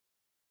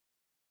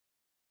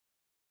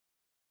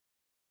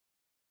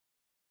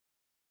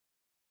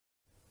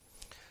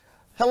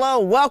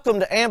Hello, welcome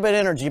to Ambit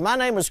Energy. My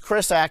name is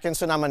Chris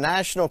Atkinson. I'm a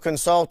national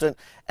consultant,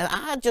 and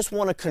I just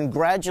want to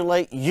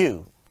congratulate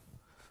you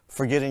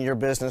for getting your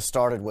business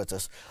started with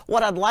us.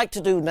 What I'd like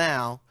to do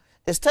now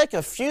is take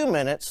a few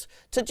minutes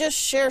to just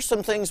share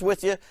some things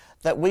with you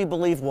that we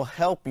believe will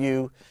help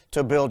you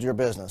to build your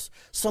business.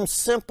 Some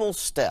simple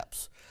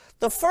steps.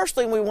 The first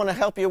thing we want to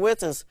help you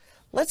with is,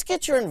 let's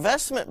get your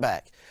investment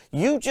back.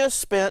 You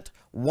just spent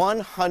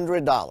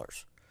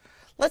 $100.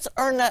 Let's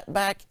earn that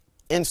back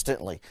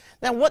instantly.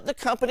 Now, what the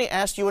company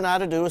asked you and I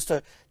to do is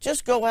to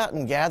just go out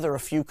and gather a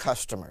few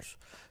customers.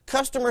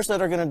 Customers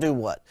that are going to do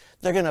what?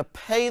 They're going to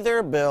pay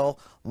their bill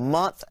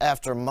month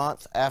after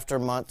month after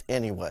month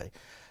anyway.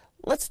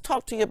 Let's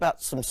talk to you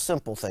about some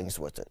simple things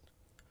with it.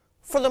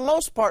 For the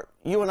most part,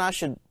 you and I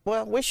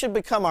we should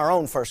become our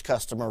own first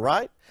customer,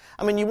 right?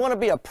 I mean, you want to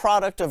be a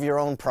product of your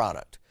own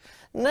product.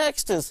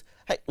 Next is,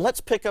 hey,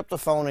 let's pick up the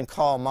phone and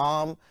call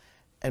mom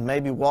and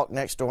maybe walk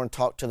next door and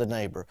talk to the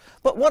neighbor.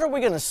 But what are we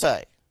going to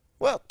say?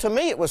 Well, to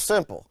me, it was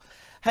simple.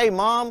 Hey,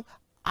 Mom,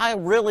 I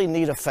really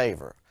need a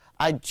favor.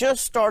 I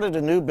just started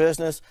a new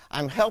business.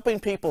 I'm helping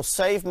people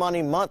save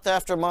money month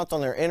after month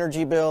on their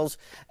energy bills,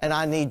 and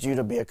I need you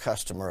to be a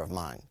customer of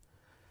mine.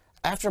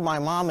 After my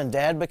mom and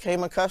dad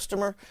became a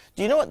customer,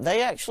 do you know what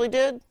they actually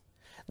did?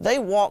 They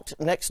walked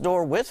next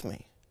door with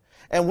me,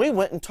 and we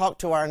went and talked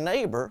to our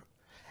neighbor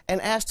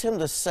and asked him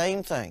the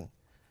same thing.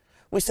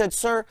 We said,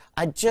 sir,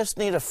 I just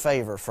need a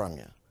favor from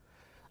you.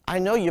 I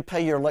know you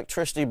pay your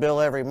electricity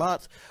bill every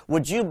month.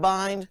 Would you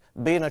mind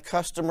being a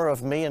customer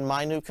of me and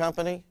my new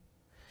company?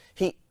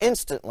 He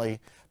instantly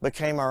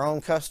became our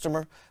own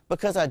customer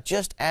because I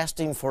just asked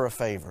him for a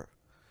favor.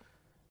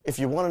 If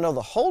you want to know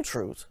the whole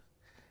truth,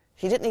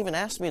 he didn't even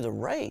ask me the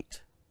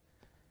rate.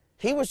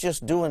 He was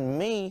just doing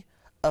me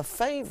a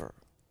favor.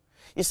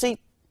 You see,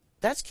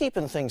 that's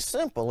keeping things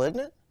simple, isn't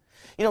it?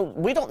 You know,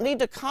 we don't need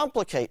to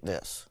complicate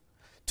this.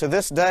 To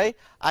this day,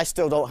 I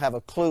still don't have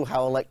a clue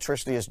how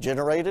electricity is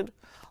generated.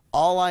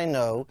 All I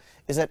know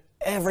is that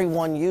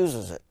everyone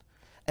uses it,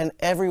 and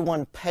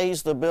everyone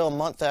pays the bill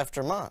month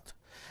after month.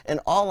 And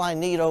all I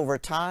need over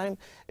time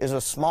is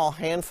a small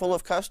handful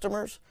of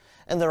customers,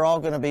 and they're all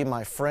going to be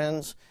my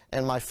friends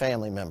and my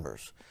family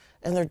members.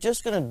 And they're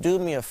just going to do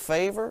me a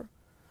favor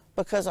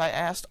because I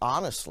asked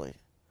honestly.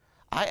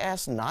 I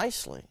asked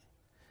nicely.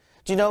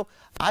 Do you know,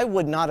 I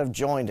would not have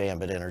joined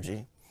Ambit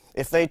Energy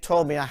if they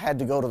told me I had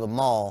to go to the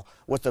mall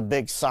with a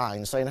big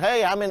sign saying,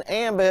 hey, I'm in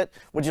Ambit,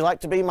 would you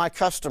like to be my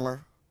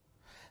customer?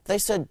 They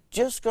said,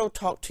 just go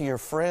talk to your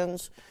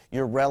friends,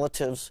 your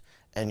relatives,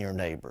 and your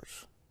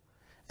neighbors.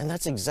 And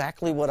that's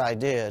exactly what I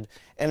did,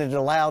 and it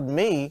allowed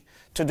me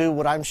to do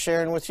what I'm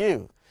sharing with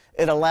you.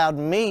 It allowed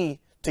me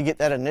to get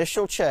that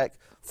initial check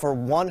for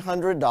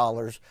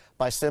 $100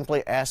 by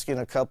simply asking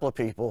a couple of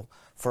people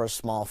for a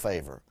small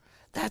favor.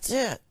 That's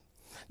it.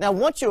 Now,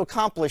 once you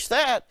accomplish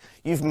that,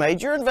 you've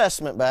made your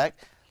investment back.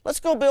 Let's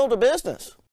go build a business.